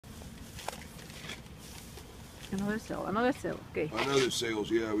Another sale, okay. Another sales,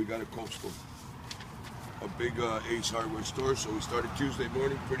 yeah, we got a coastal. A big Ace hardware store, so we started Tuesday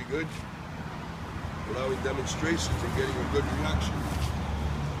morning pretty good. Allowing demonstrations and getting a good reaction.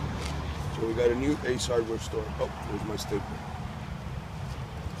 So we got a new Ace hardware store. Oh, there's my stapler.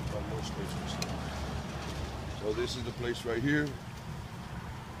 Got more staples. So this is the place right here.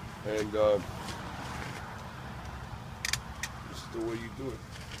 And this is the way you do it.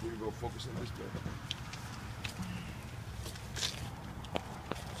 Here you go, focus on this guy.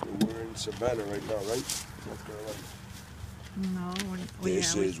 So we're in Savannah right now, right? North Carolina. No,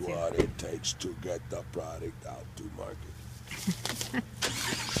 This is what it takes to get the product out to market.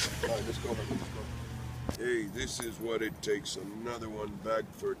 All right, let's go. Hey, this is what it takes. Another one back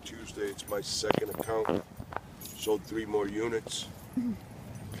for Tuesday. It's my second account. Sold 3 more units. I'm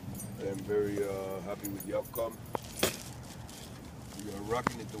very happy with the outcome. We are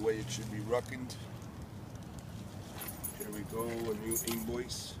rocking it the way it should be rocking. Here we go, a new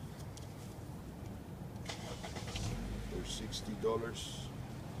invoice. $60.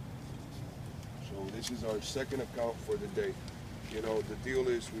 So this is our second account for the day. You know, the deal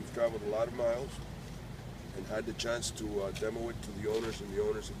is we've traveled a lot of miles and had the chance to demo it to the owners, and the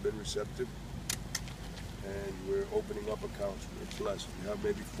owners have been receptive. And we're opening up accounts. We're blessed. We have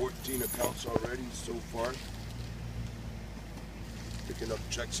maybe 14 accounts already so far. Picking up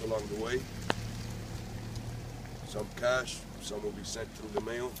checks along the way. Some cash, some will be sent through the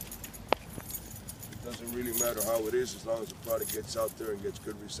mail. Doesn't really matter how it is as long as the product gets out there and gets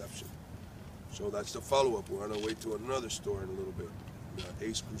good reception. So that's the follow-up. We're on our way to another store in a little bit,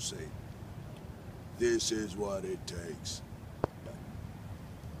 Ace Crusade. This is what it takes.